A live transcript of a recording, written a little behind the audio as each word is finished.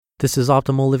This is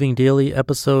Optimal Living Daily,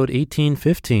 episode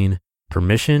 1815,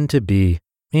 Permission to Be,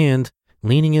 and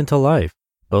Leaning into Life,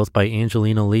 both by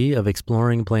Angelina Lee of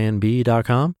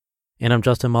ExploringPlanB.com. And I'm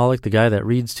Justin Malik, the guy that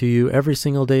reads to you every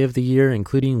single day of the year,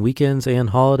 including weekends and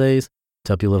holidays,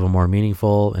 to help you live a more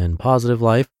meaningful and positive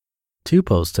life. 2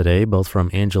 posts today, both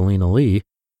from Angelina Lee.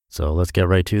 So let's get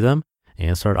right to them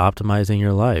and start optimizing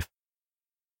your life.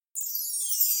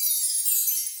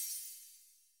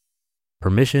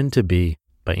 Permission to Be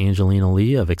by Angelina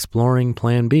Lee of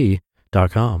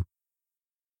ExploringPlanB.com.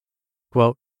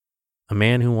 Quote, "A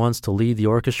man who wants to lead the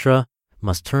orchestra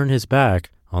must turn his back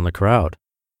on the crowd."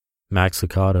 Max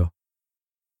Lucado.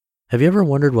 Have you ever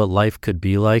wondered what life could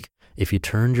be like if you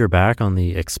turned your back on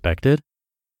the expected?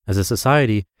 As a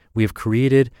society, we have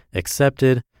created,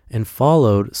 accepted, and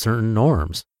followed certain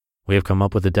norms. We have come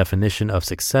up with a definition of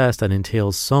success that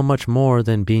entails so much more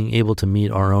than being able to meet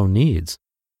our own needs.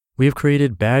 We have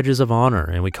created badges of honor,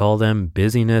 and we call them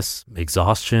busyness,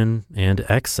 exhaustion, and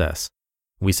excess.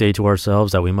 We say to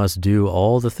ourselves that we must do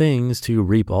all the things to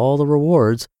reap all the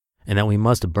rewards, and that we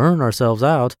must burn ourselves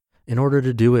out in order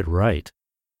to do it right.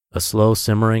 A slow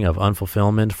simmering of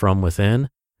unfulfillment from within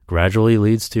gradually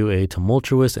leads to a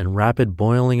tumultuous and rapid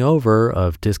boiling over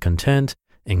of discontent,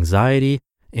 anxiety,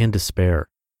 and despair.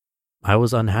 I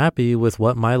was unhappy with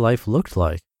what my life looked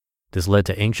like. This led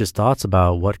to anxious thoughts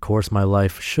about what course my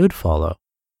life should follow.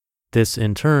 This,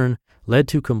 in turn, led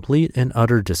to complete and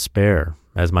utter despair,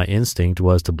 as my instinct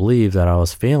was to believe that I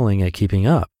was failing at keeping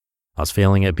up. I was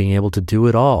failing at being able to do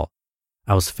it all.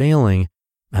 I was failing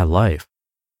at life.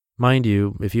 Mind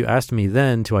you, if you asked me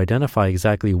then to identify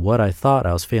exactly what I thought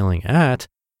I was failing at,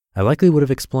 I likely would have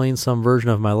explained some version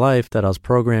of my life that I was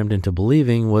programmed into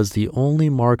believing was the only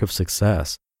mark of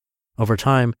success. Over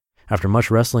time, after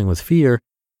much wrestling with fear,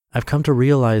 I've come to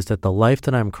realize that the life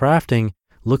that I'm crafting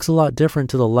looks a lot different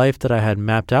to the life that I had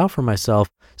mapped out for myself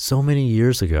so many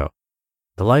years ago.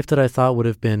 The life that I thought would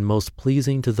have been most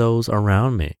pleasing to those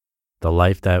around me. The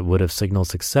life that would have signaled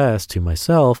success to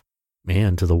myself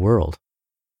and to the world.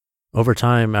 Over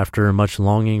time, after much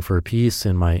longing for peace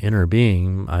in my inner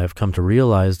being, I have come to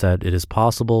realize that it is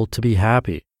possible to be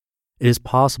happy. It is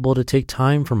possible to take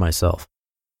time for myself.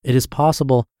 It is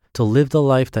possible to live the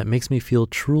life that makes me feel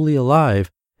truly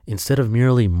alive instead of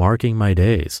merely marking my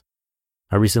days.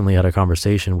 I recently had a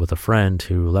conversation with a friend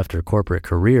who left her corporate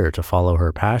career to follow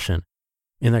her passion.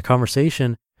 In that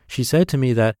conversation, she said to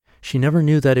me that she never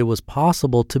knew that it was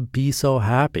possible to be so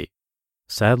happy.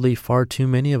 Sadly, far too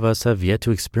many of us have yet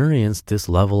to experience this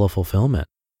level of fulfillment.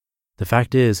 The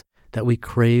fact is that we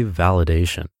crave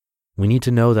validation. We need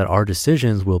to know that our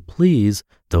decisions will please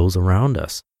those around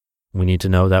us. We need to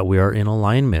know that we are in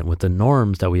alignment with the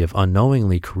norms that we have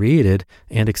unknowingly created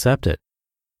and accepted.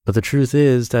 But the truth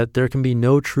is that there can be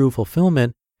no true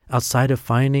fulfillment outside of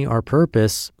finding our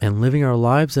purpose and living our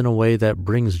lives in a way that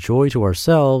brings joy to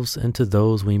ourselves and to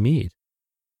those we meet.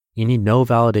 You need no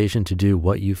validation to do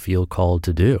what you feel called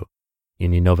to do. You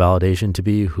need no validation to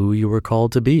be who you were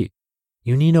called to be.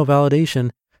 You need no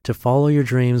validation to follow your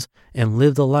dreams and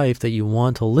live the life that you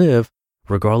want to live,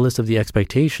 regardless of the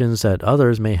expectations that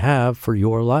others may have for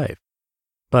your life.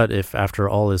 But if after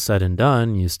all is said and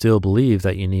done, you still believe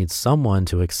that you need someone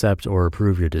to accept or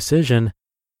approve your decision,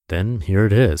 then here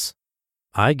it is.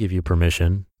 I give you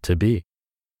permission to be.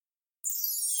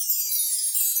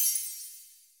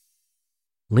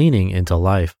 Leaning into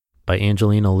Life by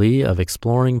Angelina Lee of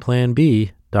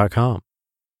ExploringPlanB.com.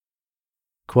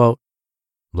 Quote,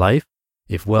 "Life,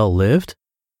 if well lived,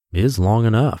 is long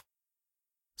enough."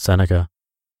 Seneca.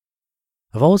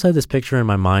 I've always had this picture in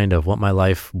my mind of what my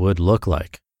life would look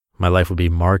like. My life would be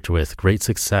marked with great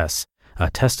success,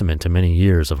 a testament to many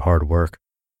years of hard work.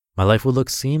 My life would look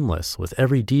seamless, with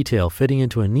every detail fitting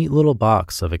into a neat little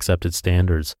box of accepted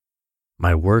standards.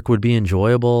 My work would be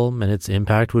enjoyable, and its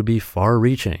impact would be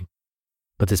far-reaching.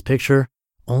 But this picture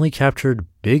only captured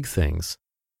big things.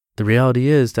 The reality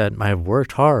is that I have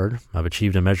worked hard, I've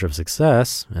achieved a measure of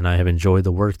success, and I have enjoyed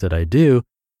the work that I do,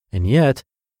 and yet,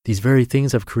 these very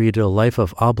things have created a life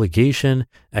of obligation,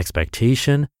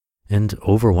 expectation, and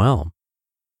overwhelm.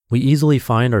 We easily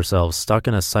find ourselves stuck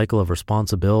in a cycle of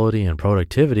responsibility and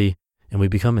productivity, and we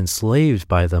become enslaved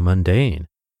by the mundane.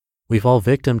 We fall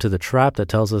victim to the trap that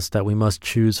tells us that we must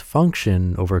choose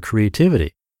function over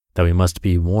creativity, that we must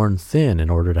be worn thin in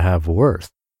order to have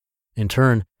worth. In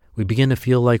turn, we begin to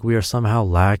feel like we are somehow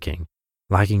lacking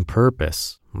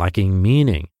purpose, lacking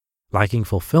meaning, lacking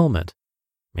fulfillment.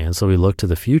 And so we look to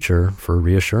the future for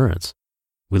reassurance.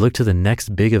 We look to the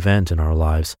next big event in our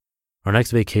lives, our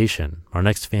next vacation, our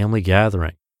next family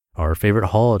gathering, our favorite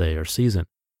holiday or season.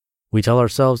 We tell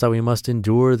ourselves that we must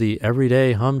endure the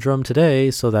everyday humdrum today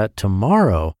so that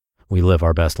tomorrow we live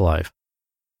our best life.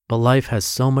 But life has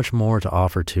so much more to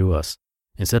offer to us.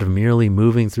 Instead of merely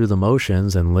moving through the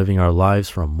motions and living our lives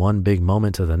from one big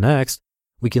moment to the next,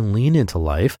 we can lean into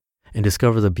life and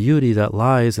discover the beauty that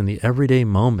lies in the everyday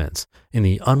moments, in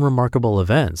the unremarkable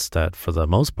events that, for the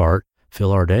most part,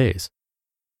 fill our days.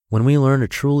 When we learn to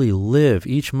truly live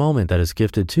each moment that is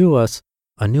gifted to us,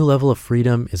 a new level of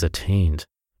freedom is attained.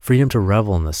 Freedom to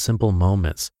revel in the simple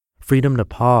moments, freedom to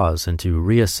pause and to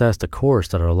reassess the course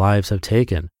that our lives have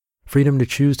taken, freedom to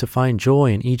choose to find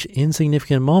joy in each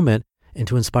insignificant moment and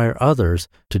to inspire others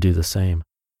to do the same.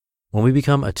 When we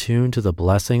become attuned to the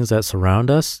blessings that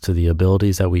surround us, to the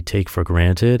abilities that we take for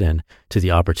granted, and to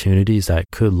the opportunities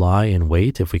that could lie in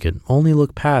wait if we could only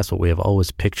look past what we have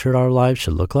always pictured our lives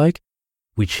should look like,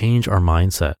 we change our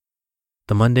mindset.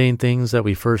 The mundane things that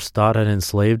we first thought had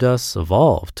enslaved us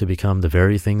evolve to become the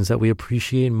very things that we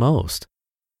appreciate most.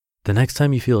 The next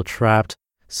time you feel trapped,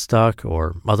 stuck,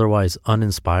 or otherwise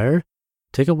uninspired,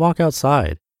 take a walk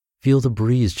outside. Feel the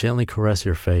breeze gently caress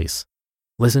your face.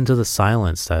 Listen to the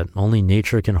silence that only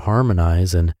nature can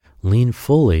harmonize and lean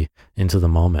fully into the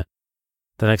moment.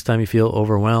 The next time you feel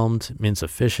overwhelmed,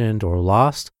 insufficient, or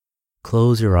lost,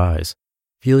 close your eyes.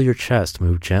 Feel your chest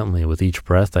move gently with each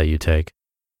breath that you take.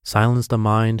 Silence the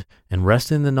mind and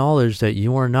rest in the knowledge that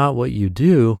you are not what you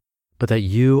do, but that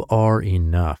you are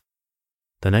enough.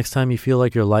 The next time you feel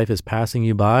like your life is passing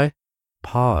you by,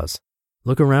 pause.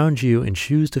 Look around you and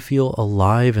choose to feel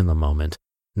alive in the moment,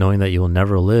 knowing that you will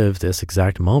never live this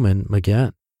exact moment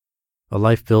again. A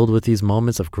life filled with these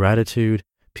moments of gratitude,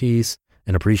 peace,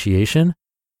 and appreciation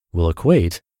will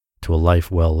equate to a life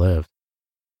well lived.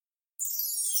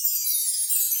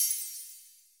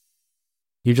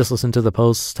 You just listened to the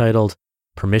posts titled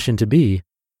Permission to Be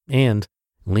and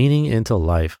Leaning into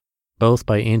Life, both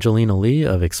by Angelina Lee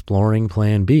of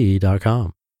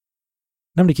exploringplanb.com.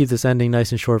 I'm going to keep this ending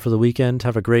nice and short for the weekend.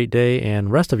 Have a great day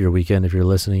and rest of your weekend if you're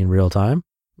listening in real time.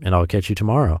 And I'll catch you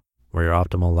tomorrow where your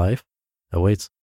optimal life awaits.